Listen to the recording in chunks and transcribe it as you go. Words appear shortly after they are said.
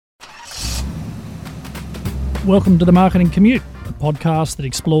Welcome to the Marketing Commute, a podcast that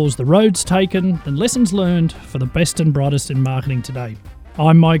explores the roads taken and lessons learned for the best and brightest in marketing today.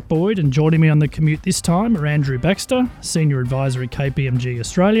 I'm Mike Boyd, and joining me on the commute this time are Andrew Baxter, Senior Advisor at KPMG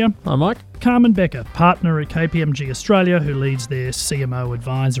Australia. Hi, Mike. Carmen Becker, Partner at KPMG Australia, who leads their CMO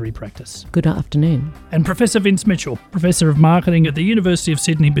advisory practice. Good afternoon. And Professor Vince Mitchell, Professor of Marketing at the University of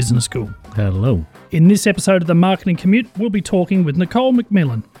Sydney Business School. Hello. In this episode of the Marketing Commute, we'll be talking with Nicole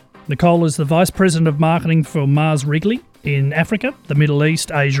McMillan. Nicole is the Vice President of Marketing for Mars Wrigley in Africa, the Middle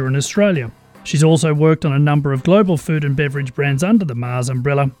East, Asia and Australia. She's also worked on a number of global food and beverage brands under the Mars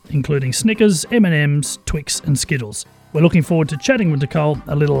umbrella, including Snickers, M&amps, Twix and Skittles. We're looking forward to chatting with Nicole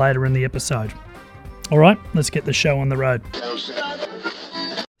a little later in the episode. All right, let's get the show on the road.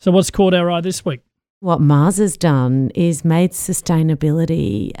 So what's caught our eye this week? What Mars has done is made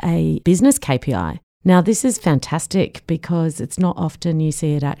sustainability a business KPI. Now, this is fantastic because it's not often you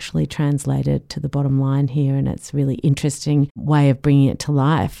see it actually translated to the bottom line here, and it's a really interesting way of bringing it to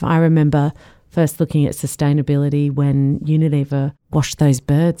life. I remember first looking at sustainability when Unilever washed those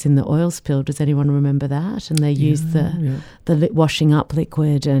birds in the oil spill. Does anyone remember that? And they used the washing up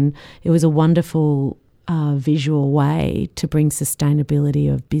liquid, and it was a wonderful visual way to bring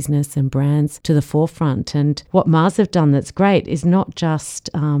sustainability of business and brands to the forefront. And what Mars have done that's great is not just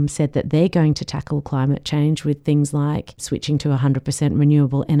said that they're going to tackle climate change with things like switching to 100%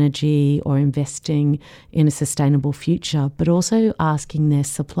 renewable energy or investing in a sustainable future, but also asking their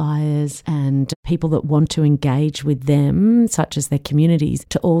suppliers and people that want to engage with them, such as their communities,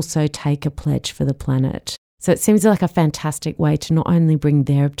 to also take a pledge for the planet. So it seems like a fantastic way to not only bring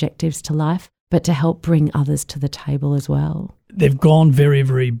their objectives to life, but to help bring others to the table as well. They've gone very,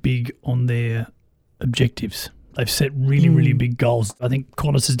 very big on their objectives. They've set really big goals. I think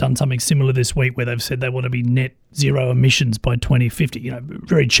Qantas has done something similar this week where they've said they want to be net zero emissions by 2050.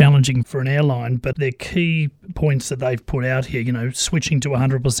 Very challenging for an airline, but their key points that they've put out here, switching to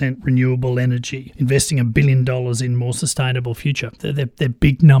 100% renewable energy, investing $1 billion in more sustainable future. They're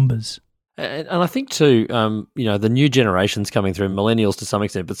big numbers. And I think too, the new generations coming through, millennials to some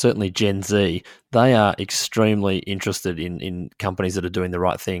extent, but certainly Gen Z, they are extremely interested in companies that are doing the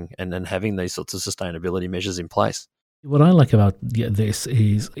right thing and having these sorts of sustainability measures in place. What I like about this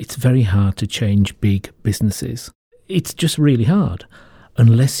is it's very hard to change big businesses. It's just really hard.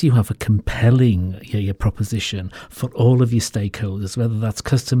 Unless you have a compelling proposition for all of your stakeholders, whether that's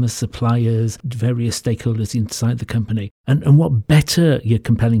customers, suppliers, various stakeholders inside the company. And what better your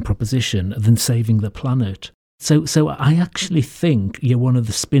compelling proposition than saving the planet? So I actually think one of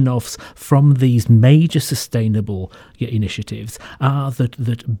the spin-offs from these major sustainable initiatives are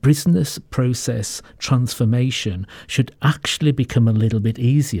that business process transformation should actually become a little bit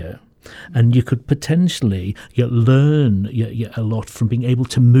easier. And you could potentially learn a lot from being able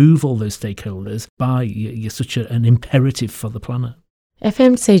to move all those stakeholders by such an imperative for the planet.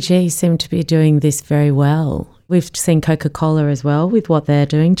 FMCG seem to be doing this very well. We've seen Coca-Cola as well with what they're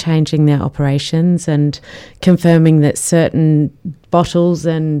doing, changing their operations and confirming that certain bottles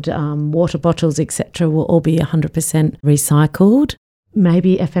and water bottles, etc., will all be 100% recycled.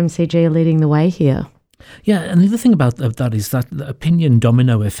 Maybe FMCG are leading the way here. Yeah, and the other thing about that is that the opinion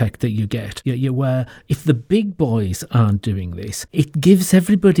domino effect that you get, where if the big boys aren't doing this, it gives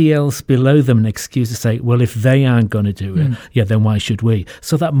everybody else below them an excuse to say, well, if they aren't going to do it, then why should we?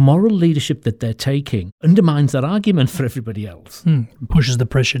 So that moral leadership that they're taking undermines that argument for everybody else. Pushes the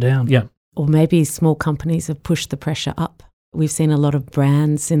pressure down. Yeah. Or maybe small companies have pushed the pressure up. We've seen a lot of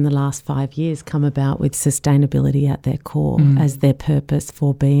brands in the last 5 years come about with sustainability at their core as their purpose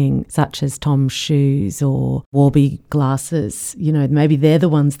for being, such as Tom's Shoes or Warby Glasses. Maybe they're the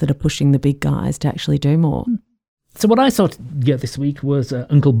ones that are pushing the big guys to actually do more. So what I thought this week was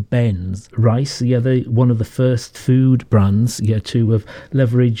Uncle Ben's rice, one of the first food brands to have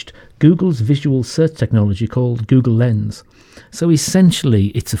leveraged Google's visual search technology called Google Lens. So essentially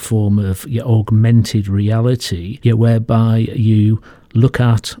it's a form of augmented reality whereby you look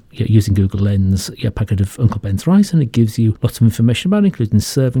at, using Google Lens, a packet of Uncle Ben's rice, and it gives you lots of information about it, including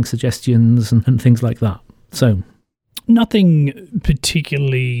serving suggestions and things like that. So nothing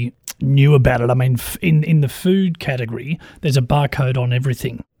particularly new about it. I mean, in the food category, there's a barcode on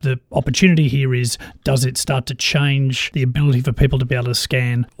everything. The opportunity here is, does it start to change the ability for people to be able to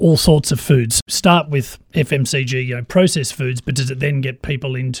scan all sorts of foods? Start with FMCG, processed foods, but does it then get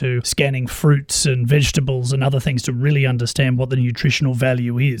people into scanning fruits and vegetables and other things to really understand what the nutritional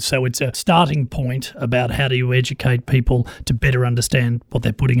value is? So it's a starting point about how do you educate people to better understand what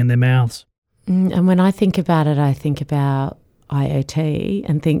they're putting in their mouths. And when I think about it, I think about IoT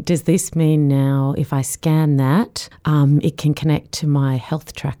and think, does this mean now if I scan that, it can connect to my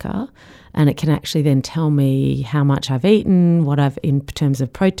health tracker and it can actually then tell me how much I've eaten, what I've in terms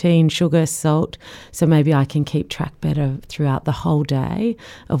of protein, sugar, salt. So maybe I can keep track better throughout the whole day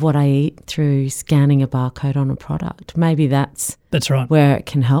of what I eat through scanning a barcode on a product. Maybe that's right, where it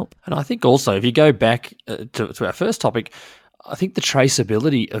can help. And I think also, if you go back to our first topic, I think the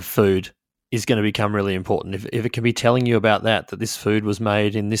traceability of food is going to become really important. If it can be telling you about that this food was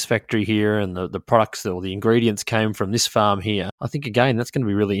made in this factory here and the products or the ingredients came from this farm here, I think, again, that's going to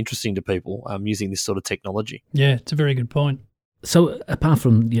be really interesting to people using this sort of technology. Yeah, it's a very good point. So apart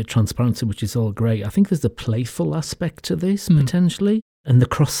from transparency, which is all great, I think there's the playful aspect to this potentially. And the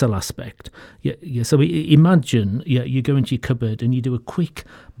cross-sell aspect. Yeah. So imagine you go into your cupboard and you do a quick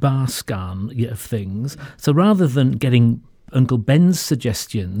bar scan of things. So rather than getting Uncle Ben's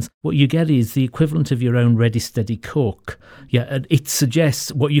suggestions, what you get is the equivalent of your own Ready Steady Cook. Yeah, and it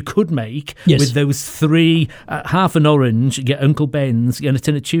suggests what you could make with those three, half an orange, Uncle Ben's, and a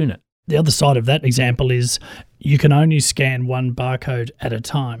tin of tuna. The other side of that example is you can only scan one barcode at a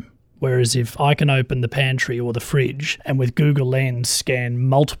time. Whereas if I can open the pantry or the fridge and with Google Lens scan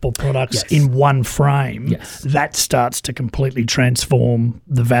multiple products in one frame, that starts to completely transform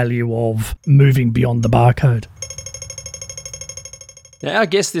the value of moving beyond the barcode. Now, our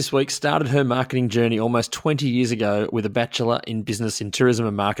guest this week started her marketing journey almost 20 years ago with a Bachelor in Business in Tourism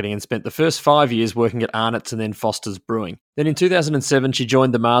and Marketing and spent the first 5 years working at Arnott's and then Foster's Brewing. Then in 2007, she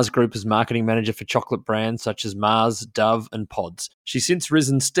joined the Mars Group as marketing manager for chocolate brands such as Mars, Dove and Pods. She's since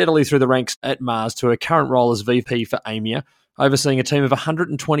risen steadily through the ranks at Mars to her current role as VP for AMEA, overseeing a team of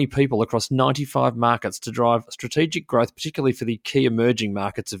 120 people across 95 markets to drive strategic growth, particularly for the key emerging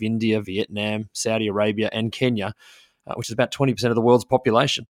markets of India, Vietnam, Saudi Arabia and Kenya, which is about 20% of the world's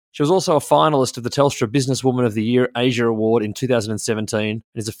population. She was also a finalist of the Telstra Businesswoman of the Year Asia Award in 2017 and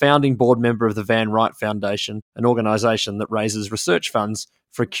is a founding board member of the Van Wright Foundation, an organisation that raises research funds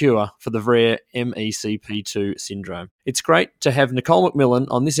for a cure for the rare MECP2 syndrome. It's great to have Nicole McMillan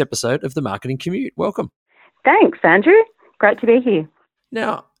on this episode of the Marketing Commute. Welcome. Thanks, Andrew. Great to be here.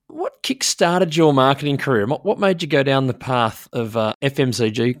 Now, what kick-started your marketing career? What made you go down the path of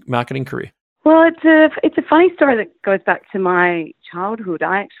FMCG marketing career? Well, it's a funny story that goes back to my childhood.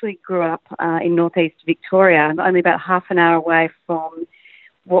 I actually grew up in northeast Victoria, only about half an hour away from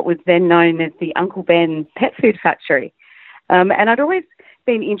what was then known as the Uncle Ben's pet food factory. And I'd always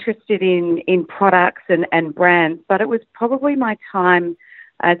been interested in products and brands, but it was probably my time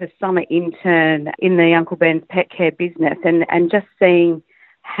as a summer intern in the Uncle Ben's pet care business and just seeing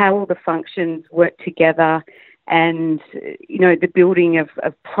how all the functions work together and, the building of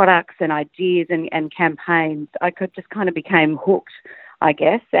products and ideas and campaigns. I could just kind of became hooked, I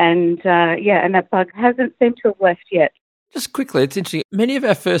guess. And that bug hasn't seemed to have left yet. Just quickly, it's interesting. Many of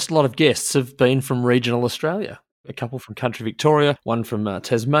our first lot of guests have been from regional Australia. A couple from country Victoria, one from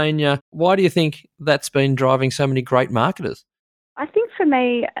Tasmania. Why do you think that's been driving so many great marketers? I think for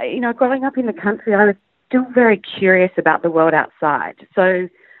me, growing up in the country, I was still very curious about the world outside. So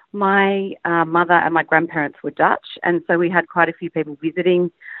my mother and my grandparents were Dutch, and so we had quite a few people visiting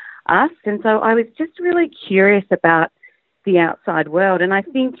us. And so I was just really curious about the outside world. And I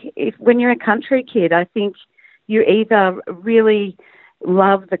think when you're a country kid, I think you either really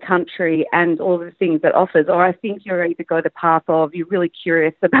love the country and all the things it offers, or I think you either go the path of you're really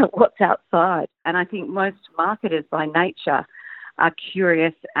curious about what's outside. And I think most marketers by nature are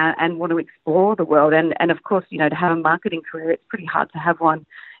curious and want to explore the world. And of course, to have a marketing career, it's pretty hard to have one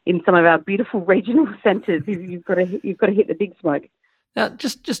in some of our beautiful regional centres. You've got to hit the big smoke. Now,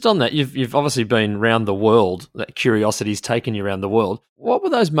 just on that, you've obviously been around the world. That curiosity's taken you around the world. What were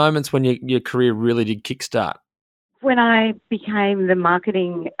those moments when your career really did kickstart? When I became the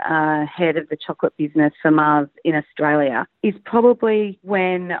marketing head of the chocolate business for Mars in Australia is probably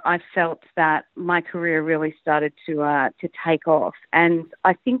when I felt that my career really started to take off. And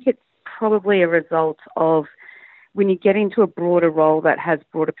I think it's probably a result of when you get into a broader role that has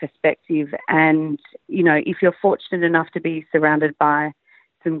broader perspective and, if you're fortunate enough to be surrounded by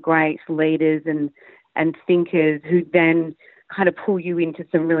some great leaders and thinkers who then kind of pull you into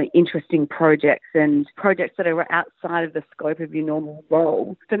some really interesting projects and projects that are outside of the scope of your normal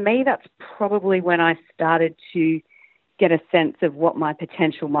role. For me, that's probably when I started to get a sense of what my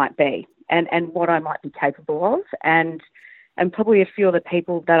potential might be and what I might be capable of. And probably a few of the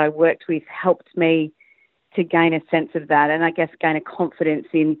people that I worked with helped me to gain a sense of that and I guess gain a confidence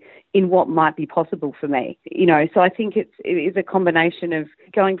in what might be possible for me. So I think it is a combination of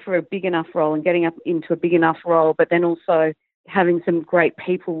going for a big enough role and getting up into a big enough role, but then also having some great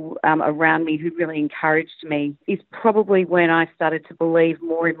people around me who really encouraged me is probably when I started to believe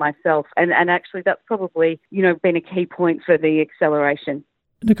more in myself. And actually that's probably, been a key point for the acceleration.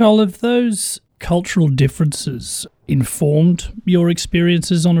 Nicole, have those cultural differences informed your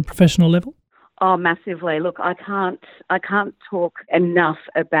experiences on a professional level? Oh, massively. Look, I can't talk enough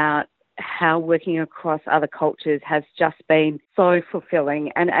about how working across other cultures has just been so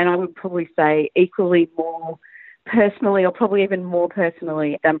fulfilling. And I would probably say equally more personally, or probably even more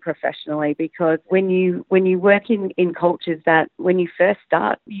personally than professionally, because when you work in cultures that when you first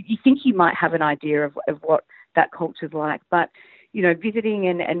start, you think you might have an idea of what that culture's like. But, visiting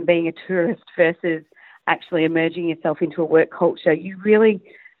and being a tourist versus actually immersing yourself into a work culture, you really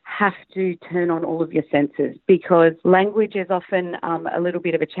have to turn on all of your senses, because language is often a little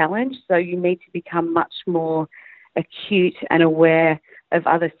bit of a challenge. So you need to become much more acute and aware of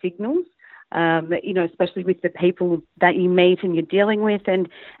other signals, especially with the people that you meet and you're dealing with. And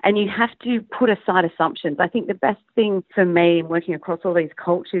you have to put aside assumptions. I think the best thing for me in working across all these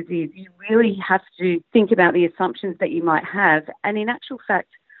cultures is you really have to think about the assumptions that you might have. And in actual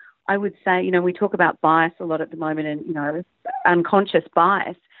fact, I would say, we talk about bias a lot at the moment and, unconscious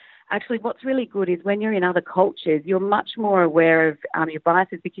bias. Actually, what's really good is when you're in other cultures, you're much more aware of your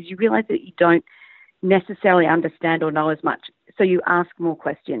biases, because you realise that you don't necessarily understand or know as much. So you ask more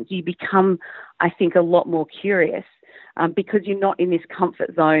questions. You become, I think, a lot more curious because you're not in this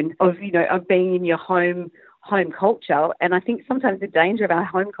comfort zone of being in your home culture. And I think sometimes the danger of our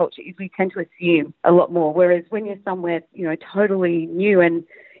home culture is we tend to assume a lot more. Whereas when you're somewhere, totally new, and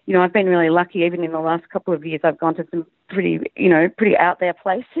I've been really lucky. Even in the last couple of years, I've gone to some pretty out there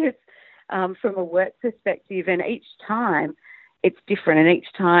places from a work perspective. And each time it's different. And each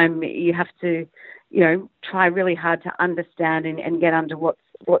time you have to, try really hard to understand and get under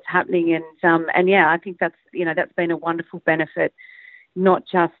what's happening. And yeah, I think that's been a wonderful benefit, not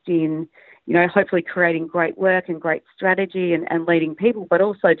just in, hopefully creating great work and great strategy and leading people, but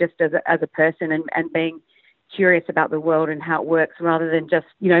also just as a person and being curious about the world and how it works, rather than just,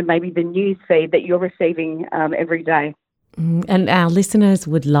 maybe the news feed that you're receiving every day. And our listeners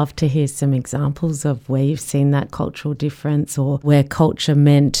would love to hear some examples of where you've seen that cultural difference, or where culture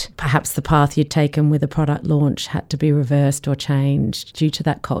meant perhaps the path you'd taken with a product launch had to be reversed or changed due to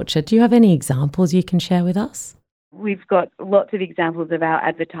that culture. Do you have any examples you can share with us? We've got lots of examples of our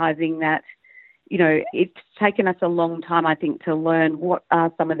advertising that, it's taken us a long time, I think, to learn what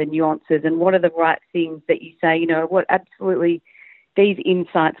are some of the nuances and what are the right things that you say, what absolutely these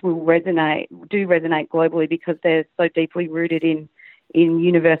insights do resonate globally, because they're so deeply rooted in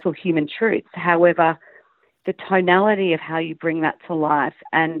universal human truths. However, the tonality of how you bring that to life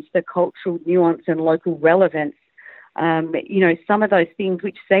and the cultural nuance and local relevance, some of those things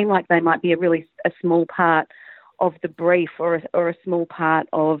which seem like they might be a small part of the brief or a small part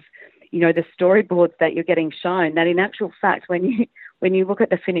of, the storyboards that you're getting shown, that in actual fact, when you look at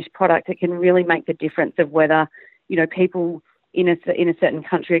the finished product, it can really make the difference of whether, people in a certain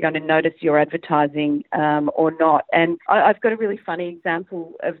country are going to notice your advertising or not. And I've got a really funny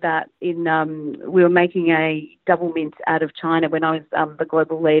example of that. We were making a double mint out of China when I was the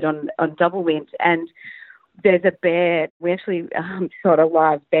global lead on double mint, and there's a bear. We actually shot a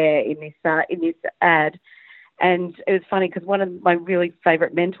live bear in this ad. And it was funny because one of my really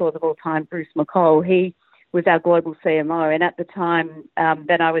favourite mentors of all time, Bruce McCall, he was our global CMO. And at the time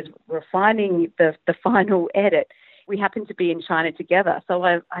that I was refining the final edit, we happened to be in China together. So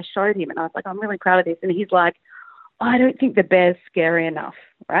I showed him and I was like, I'm really proud of this. And he's like, I don't think the bear's scary enough,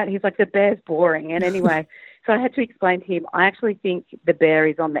 right? He's like, the bear's boring. And anyway, so I had to explain to him, I actually think the bear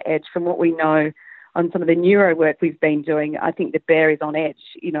is on the edge. From what we know on some of the neuro work we've been doing, I think the bear is on edge,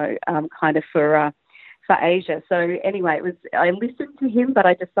 kind of for Asia. So anyway, I listened to him, but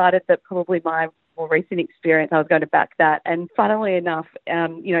I decided that probably my more recent experience, I was going to back that. And funnily enough,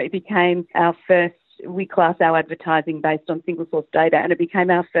 it became our first, we class our advertising based on single source data, and it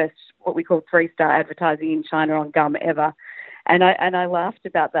became our first, what we call 3-star advertising in China on gum ever. And I laughed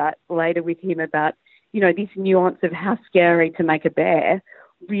about that later with him about, this nuance of how scary to make a bear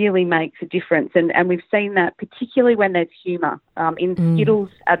really makes a difference. And we've seen that particularly when there's humour in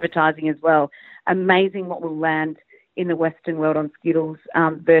Skittles advertising as well. Amazing what will land in the Western world on Skittles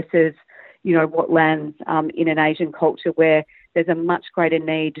versus, what lands in an Asian culture where there's a much greater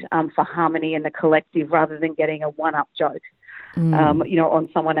need for harmony in the collective rather than getting a one-up joke, on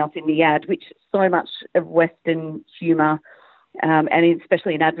someone else in the ad, which so much of Western humour and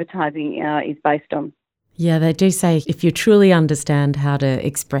especially in advertising is based on. Yeah, they do say if you truly understand how to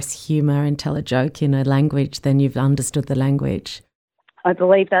express humour and tell a joke in a language, then you've understood the language. I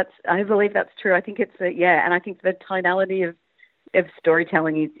believe that's true. I think it's and I think the tonality of of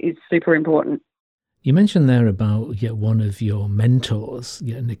storytelling is super important. You mentioned there about one of your mentors,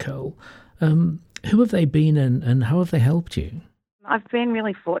 Nicole. Who have they been and how have they helped you? I've been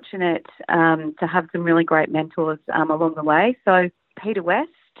really fortunate to have some really great mentors along the way. So Peter West,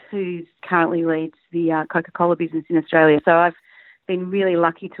 who currently leads the Coca-Cola business in Australia. So I've been really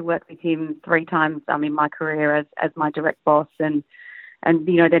lucky to work with him 3 times in my career as my direct boss. And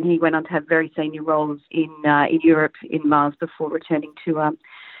then he went on to have very senior roles in Europe in Mars before returning to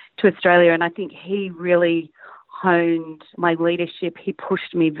Australia. And I think he really honed my leadership. He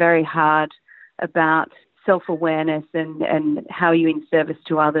pushed me very hard about self-awareness and how you in service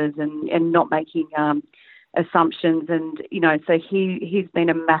to others and not making assumptions. And, so he's been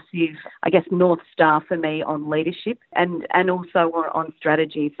a massive, North Star for me on leadership and also on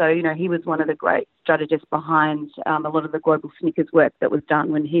strategy. So, he was one of the great strategists behind a lot of the global Snickers work that was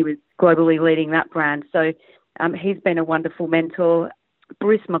done when he was globally leading that brand. So he's been a wonderful mentor.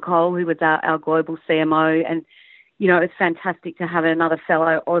 Bruce McCall, who was our global CMO, and, it's fantastic to have another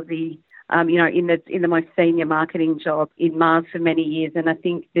fellow Aussie in the most senior marketing job in Mars for many years. And I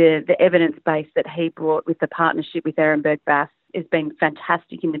think the evidence base that he brought with the partnership with Ehrenberg Bass has been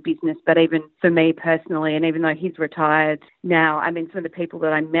fantastic in the business. But even for me personally, and even though he's retired now, some of the people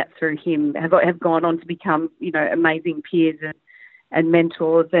that I met through him have gone on to become, amazing peers and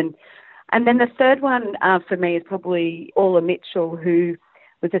mentors. And then the third one for me is probably Orla Mitchell, who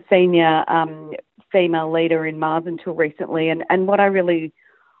was a senior female leader in Mars until recently. And what I really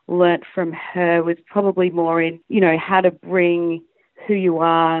learnt from her was probably more in, how to bring who you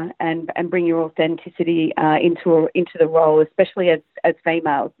are and bring your authenticity into the role, especially as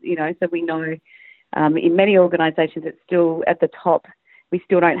females, So we know in many organisations it's still at the top. We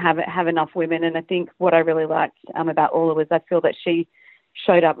still don't have enough women. And I think what I really liked about Orla was I feel that she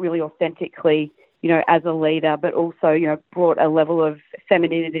showed up really authentically, as a leader, but also, brought a level of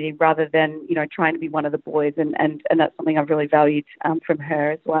femininity rather than, trying to be one of the boys. And that's something I've really valued from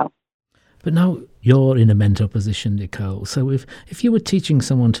her as well. But now you're in a mentor position, Nicole. So if you were teaching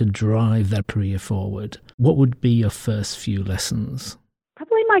someone to drive their career forward, what would be your first few lessons?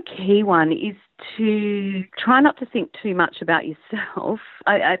 Probably my key one is to try not to think too much about yourself.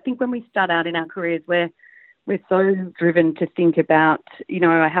 I think when we start out in our careers, we're so driven to think about,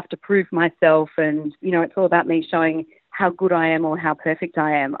 I have to prove myself and, it's all about me showing how good I am or how perfect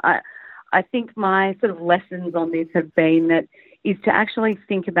I am. I think my sort of lessons on this have been that is to actually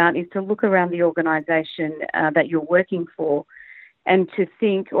think about, is to look around the organisation that you're working for and to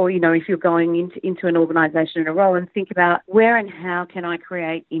think, or, if you're going into an organisation in a role, and think about where and how can I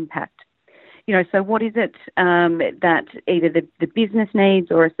create impact. So what is it that either the business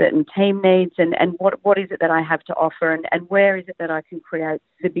needs or a certain team needs, and what is it that I have to offer, and where is it that I can create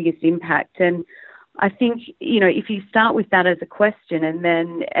the biggest impact? And I think, if you start with that as a question and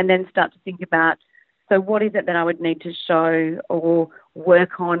then start to think about, so what is it that I would need to show or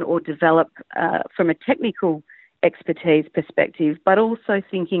work on or develop from a technical expertise perspective, but also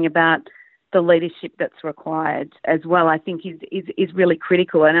thinking about the leadership that's required as well, I think is really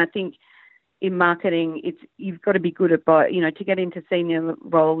critical. And I think in marketing, you've got to be good at both, to get into senior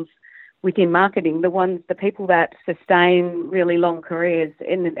roles within marketing, the people that sustain really long careers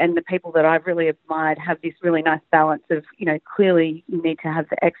and the people that I've really admired have this really nice balance of, clearly you need to have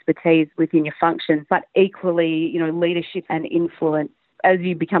the expertise within your function, but equally, leadership and influence as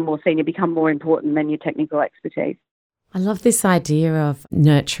you become more senior become more important than your technical expertise. I love this idea of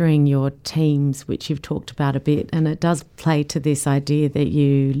nurturing your teams, which you've talked about a bit, and it does play to this idea that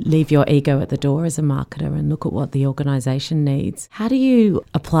you leave your ego at the door as a marketer and look at what the organisation needs. How do you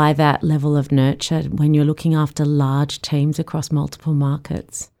apply that level of nurture when you're looking after large teams across multiple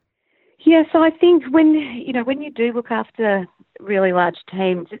markets? Yeah, so I think when you do look after really large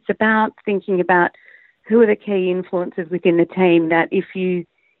teams, it's about thinking about who are the key influences within the team that if you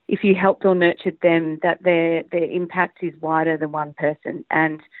helped or nurtured them, that their impact is wider than one person,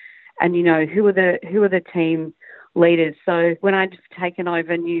 and who are the team leaders. So when I've taken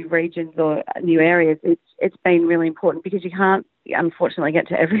over new regions or new areas, it's been really important because you can't unfortunately get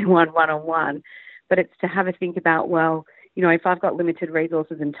to everyone one-on-one, but it's to have a think about, well, if I've got limited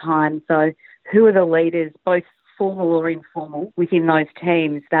resources and time, so who are the leaders, both formal or informal, within those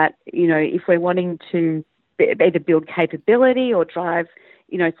teams that, if we're wanting to either build capability or drive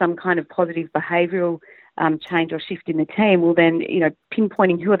some kind of positive behavioural change or shift in the team, well then,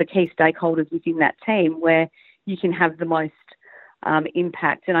 pinpointing who are the key stakeholders within that team where you can have the most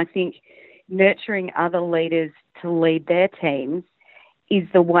impact. And I think nurturing other leaders to lead their teams is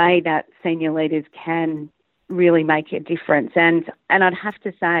the way that senior leaders can really make a difference. And I'd have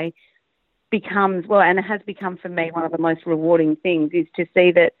to say, becomes, well, and it has become for me one of the most rewarding things, is to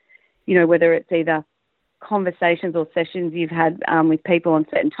see that, whether it's either conversations or sessions you've had with people on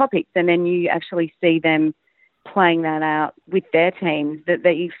certain topics, and then you actually see them playing that out with their teams,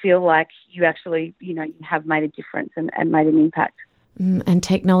 that you feel like you actually, you have made a difference and made an impact. And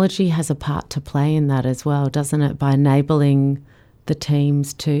technology has a part to play in that as well, doesn't it, by enabling the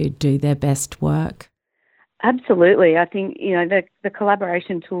teams to do their best work? Absolutely. I think, the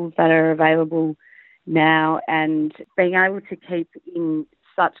collaboration tools that are available now, and being able to keep in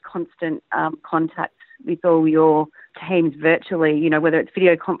such constant contact with all your teams virtually, whether it's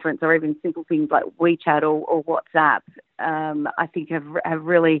video conference or even simple things like WeChat or WhatsApp, I think have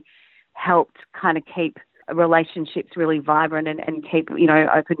really helped kind of keep relationships really vibrant and keep,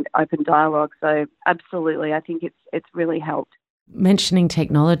 open dialogue. So absolutely, I think it's really helped. Mentioning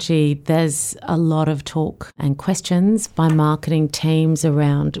technology, there's a lot of talk and questions by marketing teams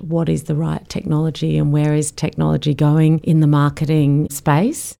around what is the right technology and where is technology going in the marketing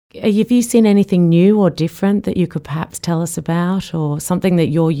space. Have you seen anything new or different that you could perhaps tell us about, or something that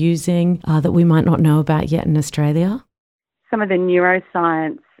you're using that we might not know about yet in Australia? Some of the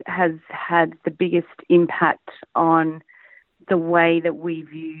neuroscience has had the biggest impact on the way that we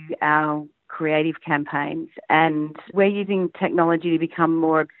view our creative campaigns, and we're using technology to become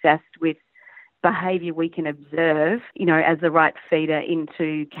more obsessed with behaviour we can observe, as the right feeder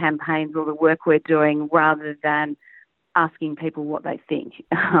into campaigns or the work we're doing, rather than asking people what they think,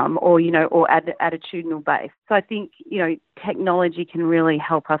 or attitudinal based. So I think, technology can really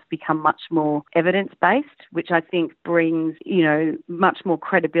help us become much more evidence-based, which I think brings, much more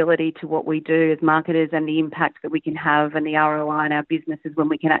credibility to what we do as marketers and the impact that we can have and the ROI in our businesses when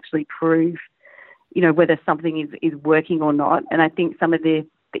we can actually prove, whether something is working or not. And I think some of the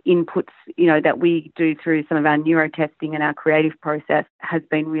inputs, that we do through some of our neuro testing and our creative process has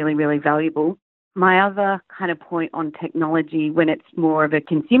been really, really valuable. My other kind of point on technology, when it's more of a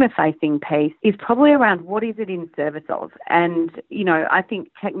consumer-facing piece, is probably around what is it in service of. And, I think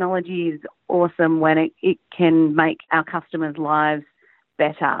technology is awesome when it can make our customers' lives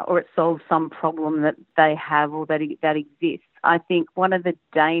better, or it solves some problem that they have or that exists. I think one of the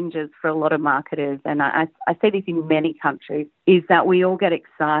dangers for a lot of marketers, and I see this in many countries, is that we all get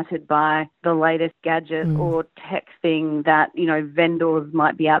excited by the latest gadget or tech thing that, vendors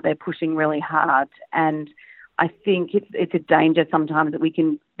might be out there pushing really hard. And I think it's a danger sometimes that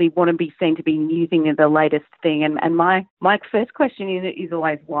we want to be seen to be using the latest thing. And my first question is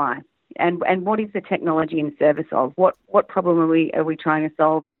always why? And what is the technology in service of? What problem are we trying to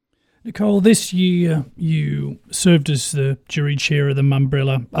solve? Nicole, this year you served as the jury chair of the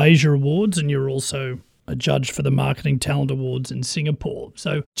Mumbrella Asia Awards, and you're also a judge for the Marketing Talent Awards in Singapore.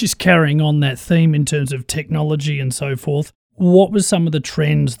 So just carrying on that theme in terms of technology and so forth, what were some of the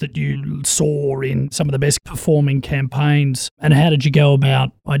trends that you saw in some of the best performing campaigns, and how did you go about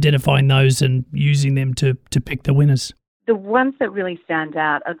identifying those and using them to pick the winners? The ones that really stand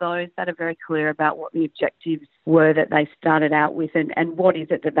out are those that are very clear about what the objectives were that they started out with and what is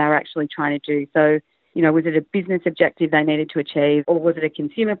it that they're actually trying to do. So, was it a business objective they needed to achieve, or was it a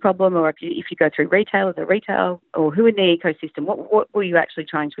consumer problem, or if you go through retail, as a retail, or who in the ecosystem, what were you actually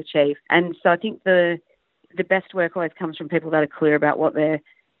trying to achieve? And so I think the best work always comes from people that are clear about what they're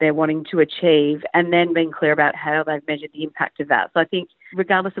wanting to achieve, and then being clear about how they've measured the impact of that. So I think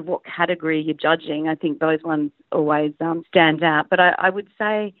regardless of what category you're judging, I think those ones always stand out. But I would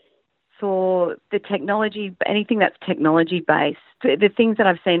say for the technology, anything that's technology-based, the things that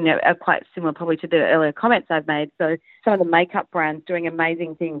I've seen are quite similar probably to the earlier comments I've made. So some of the makeup brands doing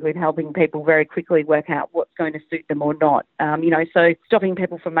amazing things with helping people very quickly work out what's going to suit them or not. So stopping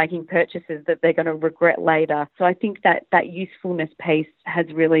people from making purchases that they're going to regret later. So I think that usefulness piece has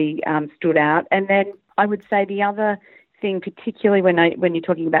really stood out. And then I would say the other thing, particularly when you're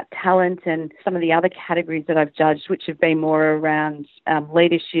talking about talent and some of the other categories that I've judged, which have been more around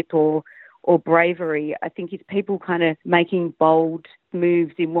leadership or bravery, I think is people kind of making bold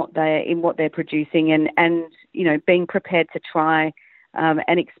moves in what they're producing and being prepared to try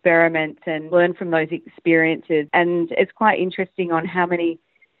and experiment and learn from those experiences. And it's quite interesting on how many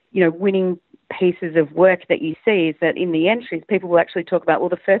winning pieces of work that you see is that in the entries, people will actually talk about, well,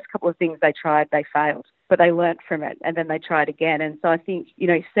 the first couple of things they tried, they failed, but they learnt from it and then they tried again. And so I think,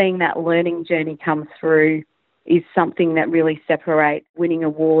 seeing that learning journey come through is something that really separates winning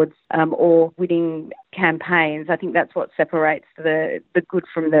awards or winning campaigns. I think that's what separates the good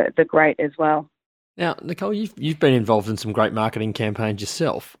from the great as well. Now, Nicole, you've been involved in some great marketing campaigns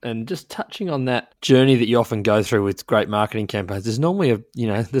yourself, and just touching on that journey that you often go through with great marketing campaigns, there's normally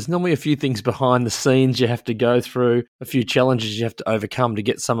a few things behind the scenes you have to go through, a few challenges you have to overcome to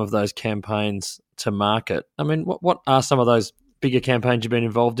get some of those campaigns to market. I mean, what are some of those bigger campaigns you've been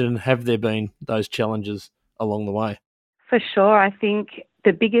involved in, and have there been those challenges along the way? For sure. I think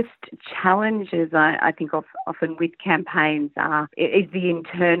the biggest challenges I think often with campaigns is the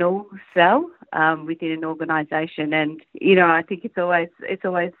internal sell within an organisation, and I think it's always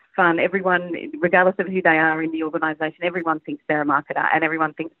fun. Everyone, regardless of who they are in the organisation, everyone thinks they're a marketer and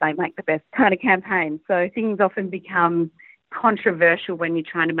everyone thinks they make the best kind of campaign. So things often become controversial when you're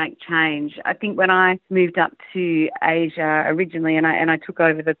trying to make change. I think when I moved up to Asia originally and I took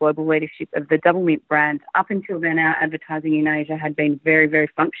over the global leadership of the Double Mint brand, up until then our advertising in Asia had been very, very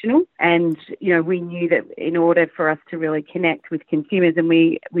functional. And, we knew that in order for us to really connect with consumers, and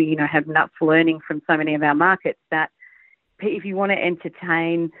we have enough learning from so many of our markets, that if you want to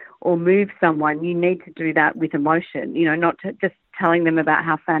entertain or move someone, you need to do that with emotion, not to just telling them about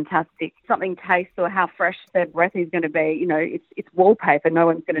how fantastic something tastes or how fresh their breath is going to be. It's wallpaper. No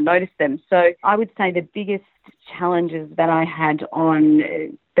one's going to notice them. So I would say the biggest challenges that I had on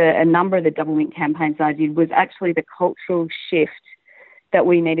a number of the Double Mint campaigns I did was actually the cultural shift that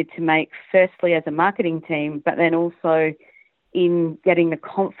we needed to make, firstly as a marketing team, but then also in getting the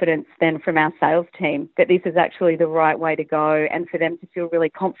confidence then from our sales team that this is actually the right way to go, and for them to feel really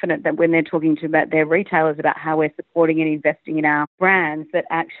confident that when they're talking to about their retailers about how we're supporting and investing in our brands, that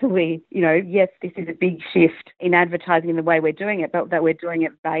actually, yes, this is a big shift in advertising in the way we're doing it, but that we're doing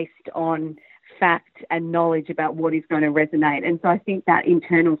it based on fact and knowledge about what is going to resonate. And so I think that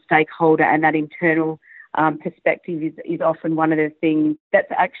internal stakeholder and that internal perspective is often one of the things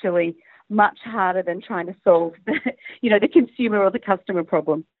that's actually much harder than trying to solve the consumer or the customer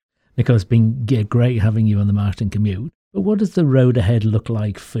problem. Nicole, it's been great having you on the Marketing Commute. But what does the road ahead look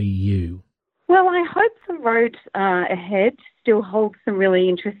like for you? Well, I hope the road ahead still holds some really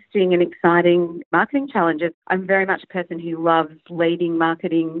interesting and exciting marketing challenges. I'm very much a person who loves leading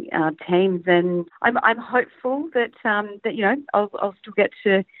marketing teams, and I'm hopeful that I'll still get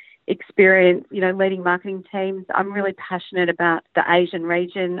to experience leading marketing teams. I'm really passionate about the Asian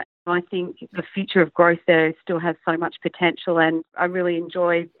region. I think the future of growth there still has so much potential, and I really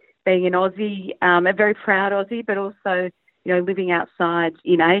enjoy being an Aussie, a very proud Aussie, but also, living outside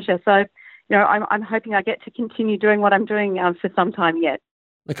in Asia. So, I'm hoping I get to continue doing what I'm doing for some time yet.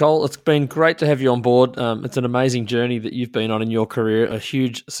 Nicole, it's been great to have you on board. It's an amazing journey that you've been on in your career, a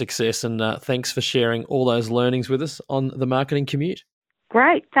huge success, and thanks for sharing all those learnings with us on the Marketing Commute.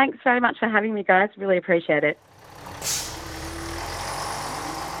 Great. Thanks very much for having me, guys. Really appreciate it.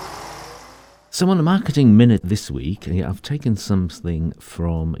 So on the Marketing Minute this week, I've taken something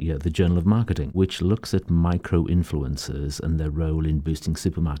from the Journal of Marketing, which looks at micro-influencers and their role in boosting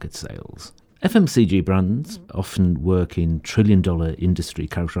supermarket sales. FMCG brands often work in trillion-dollar industry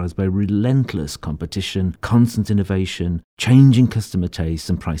characterized by relentless competition, constant innovation, changing customer tastes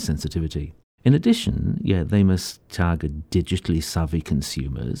and price sensitivity. In addition, they must target digitally savvy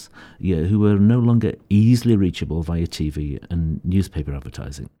consumers who are no longer easily reachable via TV and newspaper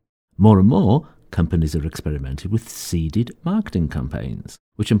advertising. More and more, companies are experimenting with seeded marketing campaigns,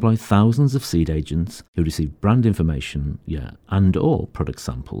 which employ thousands of seed agents who receive brand information and or product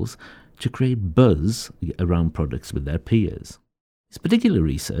samples to create buzz around products with their peers. This particular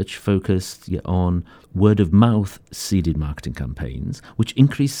research focused on word-of-mouth seeded marketing campaigns, which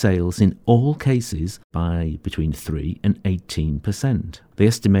increased sales in all cases by between 3 and 18%. They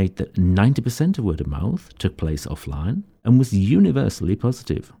estimate that 90% of word-of-mouth took place offline and was universally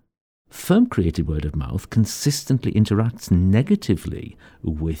positive. Firm-created word-of-mouth consistently interacts negatively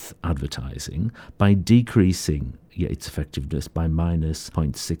with advertising by decreasing its effectiveness by minus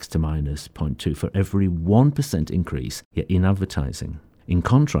 0.6 to minus 0.2 for every 1% increase in advertising. In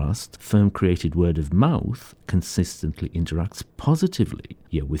contrast, firm-created word-of-mouth consistently interacts positively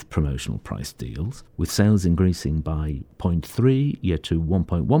with promotional price deals, with sales increasing by 0.3 to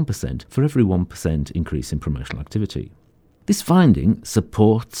 1.1% for every 1% increase in promotional activity. This finding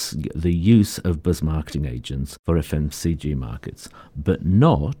supports the use of buzz marketing agents for FMCG markets, but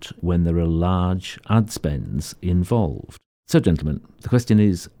not when there are large ad spends involved. So, gentlemen, the question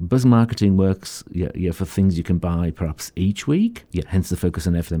is, buzz marketing works for things you can buy perhaps each week, hence the focus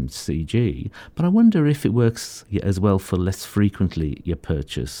on FMCG, but I wonder if it works as well for less frequently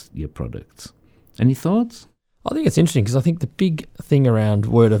purchase products. Any thoughts? I think it's interesting because I think the big thing around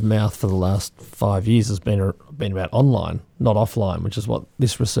word of mouth for the last 5 years has been about online, not offline, which is what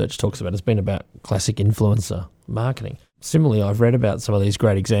this research talks about. It's been about classic influencer marketing. Similarly, I've read about some of these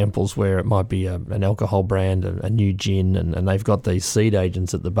great examples where it might be an alcohol brand, a new gin, and they've got these seed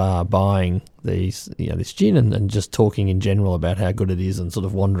agents at the bar buying this gin and just talking in general about how good it is and sort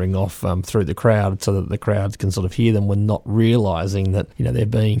of wandering off through the crowd so that the crowd can sort of hear them when not realising that, they're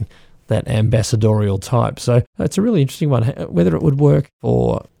being that ambassadorial type. So it's a really interesting one. Whether it would work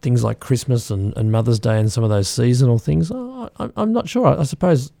for things like Christmas and Mother's Day and some of those seasonal things, I'm not sure. I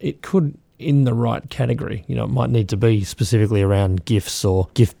suppose it could in the right category. It might need to be specifically around gifts or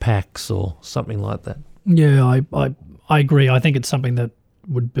gift packs or something like that. Yeah, I agree. I think it's something that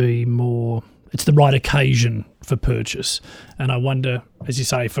would be more, it's the right occasion for purchase. And I wonder, as you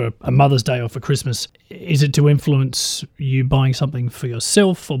say, for a Mother's Day or for Christmas, is it to influence you buying something for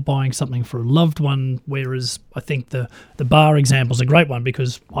yourself or buying something for a loved one? Whereas I think the bar example is a great one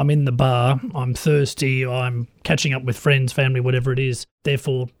because I'm in the bar, I'm thirsty, I'm catching up with friends, family, whatever it is.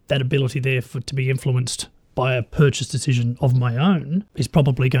 Therefore, that ability there to be influenced by a purchase decision of my own is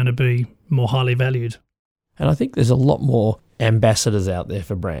probably going to be more highly valued. And I think there's a lot more ambassadors out there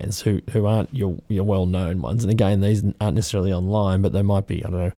for brands who aren't your well-known ones. And again, these aren't necessarily online, but they might be,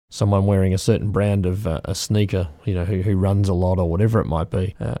 someone wearing a certain brand of a sneaker, who runs a lot or whatever it might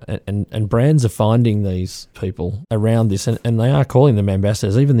be. And brands are finding these people around this, and they are calling them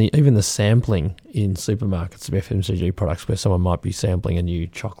ambassadors. Even the sampling in supermarkets of FMCG products where someone might be sampling a new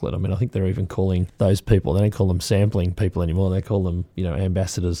chocolate. I think they're even calling those people, they don't call them sampling people anymore, they call them,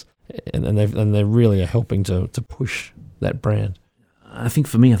 ambassadors. And they're really helping to push that brand. I think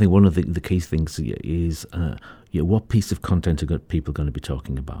for me, one of the key things is what piece of content are people going to be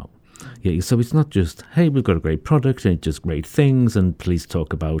talking about. Yeah, so it's not just, hey, we've got a great product and it's just great things and please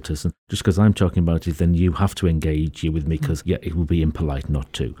talk about us. And just because I'm talking about it, then you have to engage with me because, it would be impolite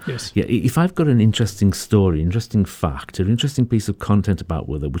not to. Yes. Yeah, if I've got an interesting story, interesting fact, an interesting piece of content about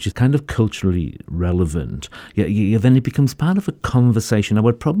weather, which is kind of culturally relevant, then it becomes part of a conversation I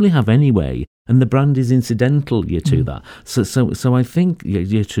would probably have anyway. And the brand is incidental to that. So I think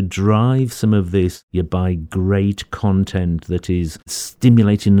to drive some of this, you buy great content that is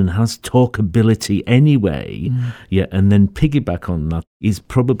stimulating and has talkability anyway, and then piggyback on that is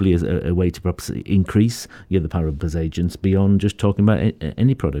probably a way to perhaps increase the power of buzz agents beyond just talking about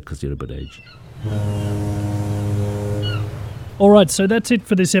any product because you're a buzz agent. All right, so that's it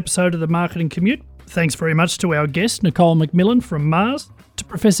for this episode of the Marketing Commute. Thanks very much to our guest, Nicole McMillan from Mars, to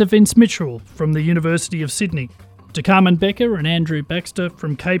Professor Vince Mitchell from the University of Sydney, to Carmen Becker and Andrew Baxter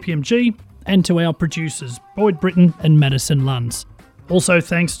from KPMG, and to our producers, Boyd Britton and Madison Lunds. Also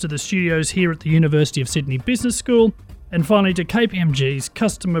thanks to the studios here at the University of Sydney Business School, and finally to KPMG's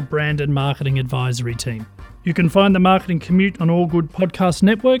Customer Brand and Marketing Advisory team. You can find the Marketing Commute on all good podcast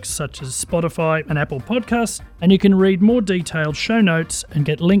networks such as Spotify and Apple Podcasts, and you can read more detailed show notes and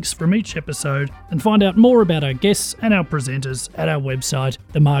get links from each episode and find out more about our guests and our presenters at our website,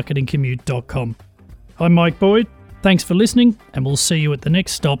 themarketingcommute.com. I'm Mike Boyd. Thanks for listening, and we'll see you at the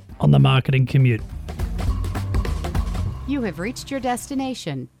next stop on the Marketing Commute. You have reached your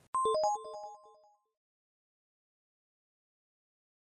destination.